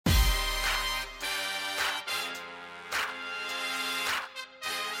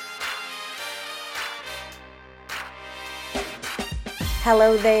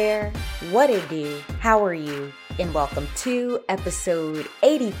Hello there, what it do, how are you, and welcome to episode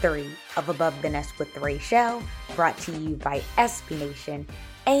 83 of Above the Nest with Raichele, brought to you by SB Nation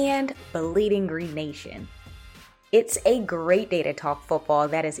and Bleeding Green Nation. It's a great day to talk football,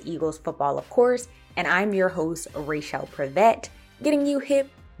 that is Eagles football of course, and I'm your host Raichele Prevet, getting you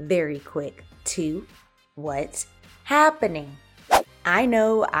hip very quick to what's happening. I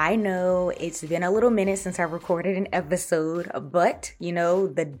know, it's been a little minute since I recorded an episode, but,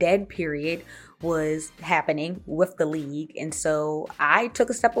 the dead period was happening with the league, and so I took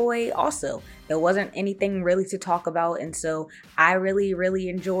a step away also. There wasn't anything really to talk about, and so I really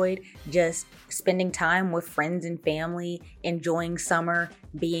enjoyed just spending time with friends and family, enjoying summer,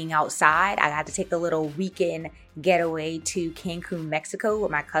 being outside. I got to take a little weekend getaway to Cancun, Mexico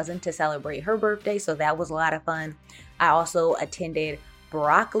with my cousin to celebrate her birthday, so that was a lot of fun. I also attended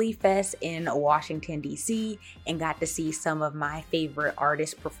Broccoli Fest in Washington, D.C. and got to see some of my favorite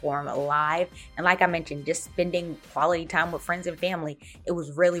artists perform live. And like I mentioned, just spending quality time with friends and family. It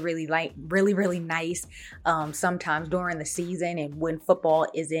was really nice. Sometimes during the season and when football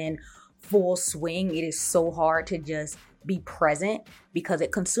is in full swing, it is so hard to just be present because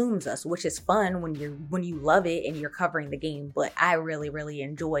it consumes us, which is fun when you love it and you're covering the game. But I really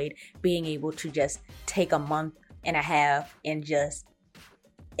enjoyed being able to just take a month and a half and just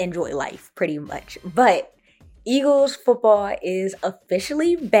enjoy life pretty much. But Eagles football is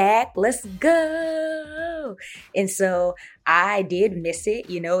officially back. Let's go. And so I did miss it.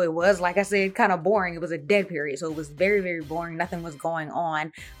 It was, like I said, kind of boring. It was a dead period. So it was very boring. Nothing was going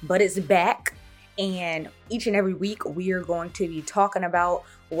on, but it's back. And each and every week we are going to be talking about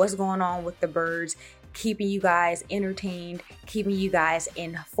what's going on with the Birds, keeping you guys entertained, keeping you guys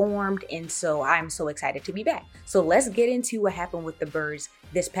informed, and so I'm so excited to be back. So let's get into what happened with the Birds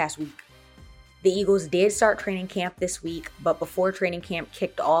this past week. The Eagles did start training camp this week, but before training camp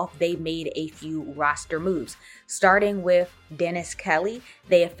kicked off, they made a few roster moves. Starting with Dennis Kelly,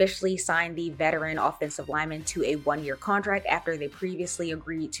 they officially signed the veteran offensive lineman to a one-year contract after they previously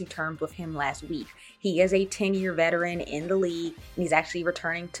agreed to terms with him last week. He is a 10-year veteran in the league, and he's actually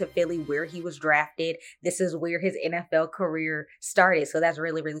returning to Philly where he was drafted. This is where his NFL career started, so that's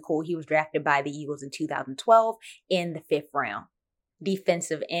really cool. He was drafted by the Eagles in 2012 in the 5th round.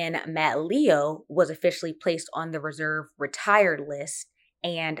 Defensive end Matt Leo was officially placed on the reserve retired list,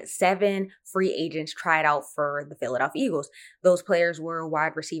 and 7 free agents tried out for the Philadelphia Eagles. Those players were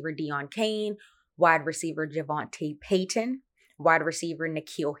wide receiver Deon Cain, wide receiver Javonte Payton, wide receiver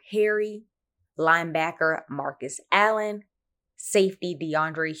N'Keal Harry, linebacker Marcus Allen, safety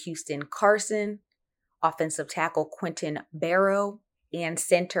DeAndre Houston Carson, offensive tackle Quentin Barrow, and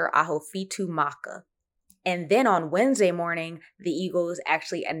center Ahofitu Maka. And then on Wednesday morning, the Eagles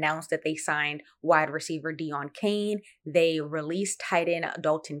actually announced that they signed wide receiver Deon Cain. They released tight end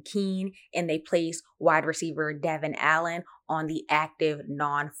Dalton Keene, and they placed wide receiver Devin Allen on the active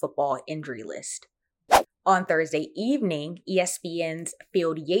non-football injury list. On Thursday evening, ESPN's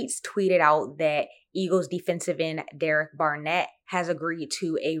Field Yates tweeted out that Eagles defensive end Derek Barnett has agreed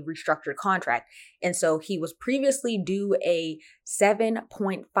to a restructured contract. And so he was previously due a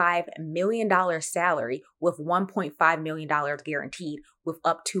 $7.5 million salary with $1.5 million guaranteed, with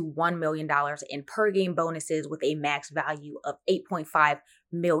up to $1 million in per game bonuses with a max value of $8.5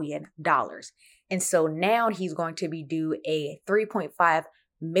 million. And so now he's going to be due a $3.5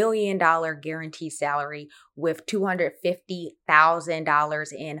 million guaranteed salary with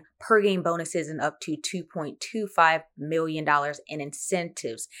 $250,000 in per game bonuses and up to $2.25 million in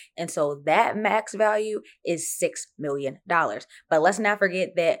incentives. And so that max value is $6 million. But let's not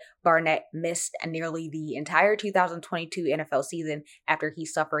forget that Barnett missed nearly the entire 2022 NFL season after he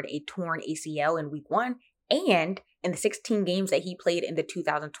suffered a torn ACL in week 1. And in the 16 games that he played in the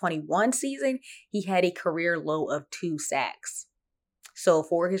 2021 season, he had a career low of 2 sacks. So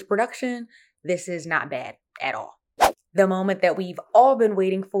for his production, this is not bad at all. The moment that we've all been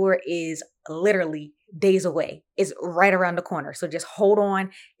waiting for is literally days away. It's right around the corner. So just hold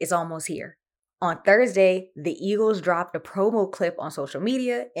on. It's almost here. On Thursday, the Eagles dropped a promo clip on social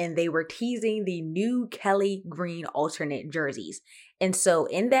media and they were teasing the new Kelly Green alternate jerseys. And so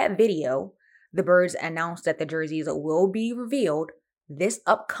in that video, the Birds announced that the jerseys will be revealed this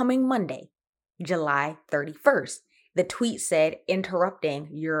upcoming Monday, July 31st. The tweet said, interrupting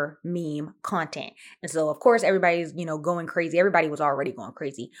your meme content. And so, of course, everybody's, going crazy. Everybody was already going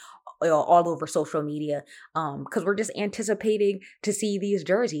crazy all over social media because we're just anticipating to see these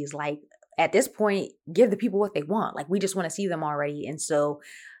jerseys. Like, at this point, give the people what they want. Like, we just want to see them already. And so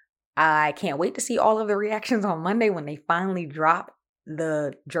I can't wait to see all of the reactions on Monday when they finally drop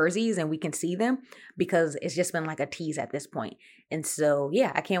the jerseys and we can see them, because it's just been like a tease at this point. And so,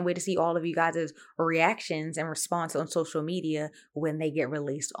 yeah, I can't wait to see all of you guys' reactions and response on social media when they get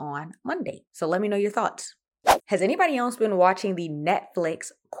released on Monday. So let me know your thoughts. Has anybody else been watching the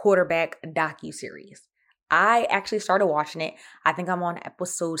Netflix quarterback docuseries? I actually started watching it. I think I'm on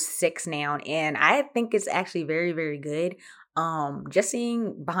episode 6 now, and I think it's actually very, very good. Just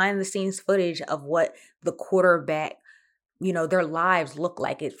seeing behind the scenes footage of what the quarterback, their lives look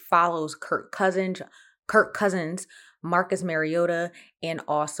like. It follows Kirk Cousins, Marcus Mariota, and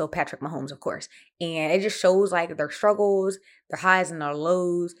also Patrick Mahomes, of course. And it just shows like their struggles, their highs and their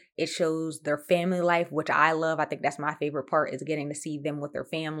lows. It shows their family life, which I love. I think that's my favorite part, is getting to see them with their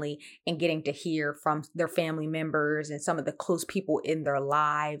family and getting to hear from their family members and some of the close people in their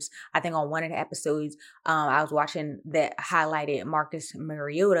lives. I think on one of the episodes, I was watching that highlighted Marcus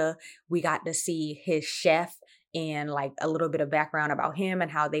Mariota. We got to see his chef and like a little bit of background about him and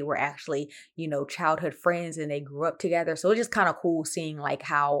how they were actually, childhood friends and they grew up together. So it's just kind of cool seeing like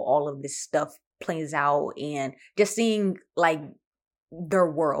how all of this stuff plays out and just seeing like their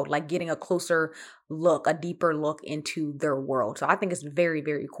world, like getting a closer look, a deeper look into their world. So I think it's very,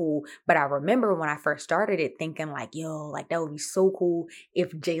 very cool. But I remember when I first started it thinking like, yo, like that would be so cool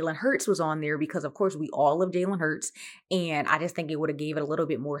if Jalen Hurts was on there, because of course we all love Jalen Hurts. And I just think it would have gave it a little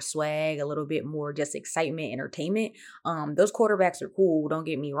bit more swag, a little bit more just excitement, entertainment. Those quarterbacks are cool, don't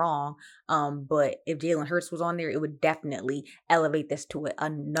get me wrong. But if Jalen Hurts was on there, it would definitely elevate this to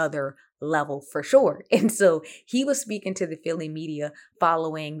another level for sure. And so he was speaking to the Philly media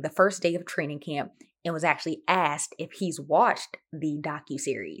following the first day of training camp and was actually asked if he's watched the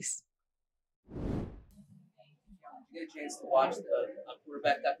docuseries. Did you get a chance to watch the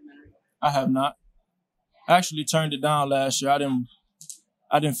quarterback documentary? I have not. I actually turned it down last year. I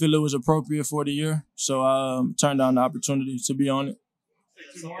didn't feel it was appropriate for the year, so I turned down the opportunity to be on it.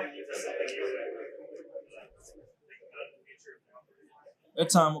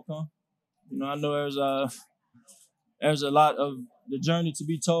 That time will come. I know there's a lot of the journey to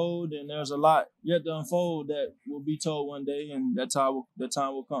be told, and there's a lot yet to unfold that will be told one day, and that time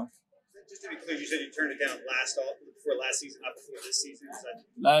will come. Just to be clear, you said you turned it down before last season, not before this season.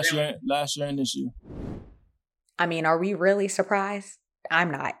 Last year and this year. I mean, are we really surprised?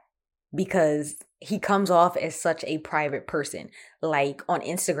 I'm not, because he comes off as such a private person. Like on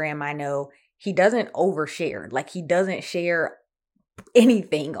Instagram, I know he doesn't overshare. Like he doesn't share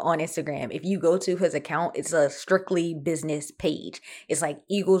anything on Instagram. If you go to his account, it's a strictly business page. It's like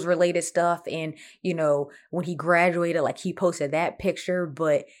Eagles related stuff. And, when he graduated, like he posted that picture,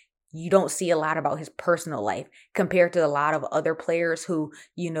 but you don't see a lot about his personal life compared to a lot of other players who,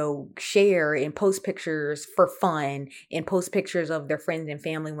 share and post pictures for fun and post pictures of their friends and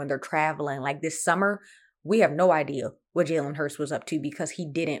family when they're traveling. Like this summer, we have no idea what Jalen Hurts was up to because he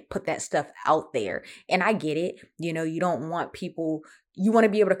didn't put that stuff out there. And I get it. You don't want people, you want to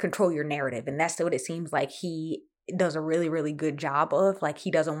be able to control your narrative. And that's what it seems like he does a really, really good job of. Like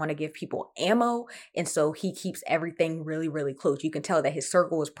he doesn't want to give people ammo. And so he keeps everything really, really close. You can tell that his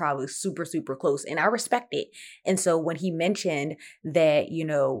circle is probably super, super close. And I respect it. And so when he mentioned that,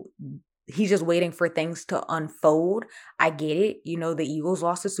 he's just waiting for things to unfold, I get it. The Eagles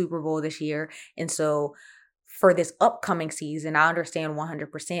lost the Super Bowl this year. And so for this upcoming season, I understand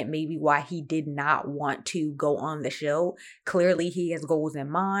 100% maybe why he did not want to go on the show. Clearly, he has goals in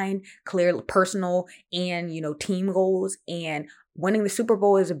mind, clearly personal and, team goals. And winning the Super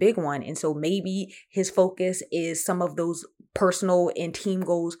Bowl is a big one. And so maybe his focus is some of those personal and team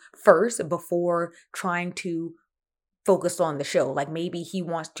goals first before trying to focused on the show. Like maybe he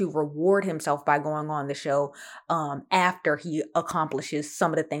wants to reward himself by going on the show after he accomplishes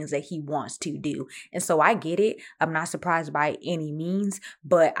some of the things that he wants to do. And so I get it. I'm not surprised by any means,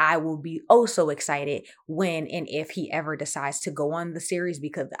 but I will be oh so excited when and if he ever decides to go on the series,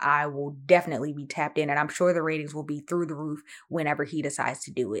 because I will definitely be tapped in, and I'm sure the ratings will be through the roof whenever he decides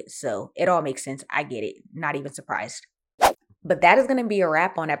to do it. So it all makes sense. I get it. Not even surprised. But that is going to be a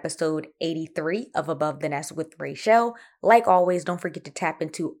wrap on episode 83 of Above the Nest with Raichele. Like always, don't forget to tap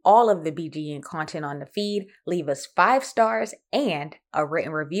into all of the BGN content on the feed. Leave us 5 stars and a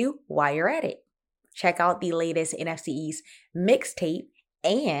written review while you're at it. Check out the latest NFC East mixtape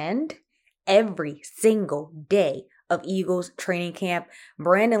and every single day of Eagles training camp.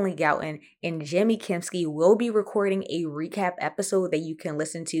 Brandon Lee Gouton and Jimmy Kempski will be recording a recap episode that you can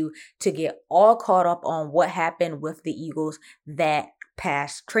listen to get all caught up on what happened with the Eagles that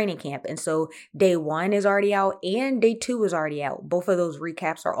past training camp. And so day 1 is already out and day 2 is already out. Both of those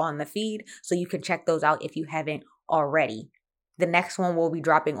recaps are on the feed, so you can check those out if you haven't already. The next one will be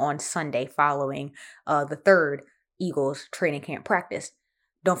dropping on Sunday following the third Eagles training camp practice.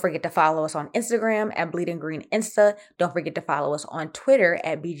 Don't forget to follow us on Instagram at Bleeding Green Insta. Don't forget to follow us on Twitter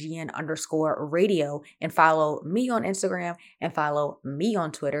at BGN_radio and follow me on Instagram and follow me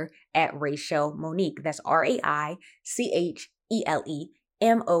on Twitter at Raichele Monique. That's RAICHELEMONIQUE.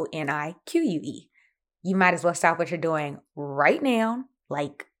 You might as well stop what you're doing right now.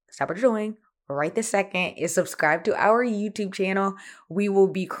 Stop what you're doing right this second is subscribe to our YouTube channel. We will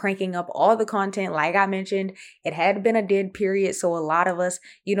be cranking up all the content. Like I mentioned, it had been a dead period. So a lot of us,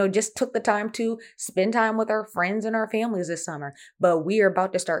 just took the time to spend time with our friends and our families this summer. But we are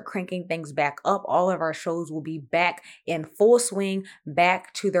about to start cranking things back up. All of our shows will be back in full swing,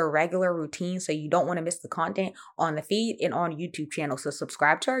 back to their regular routine. So you don't want to miss the content on the feed and on YouTube channel. So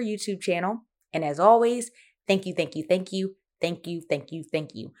subscribe to our YouTube channel. And as always, thank you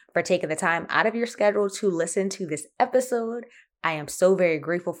for taking the time out of your schedule to listen to this episode. I am so very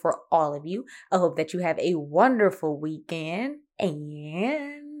grateful for all of you. I hope that you have a wonderful weekend,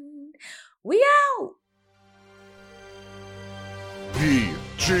 and we out.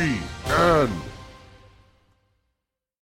 BGN.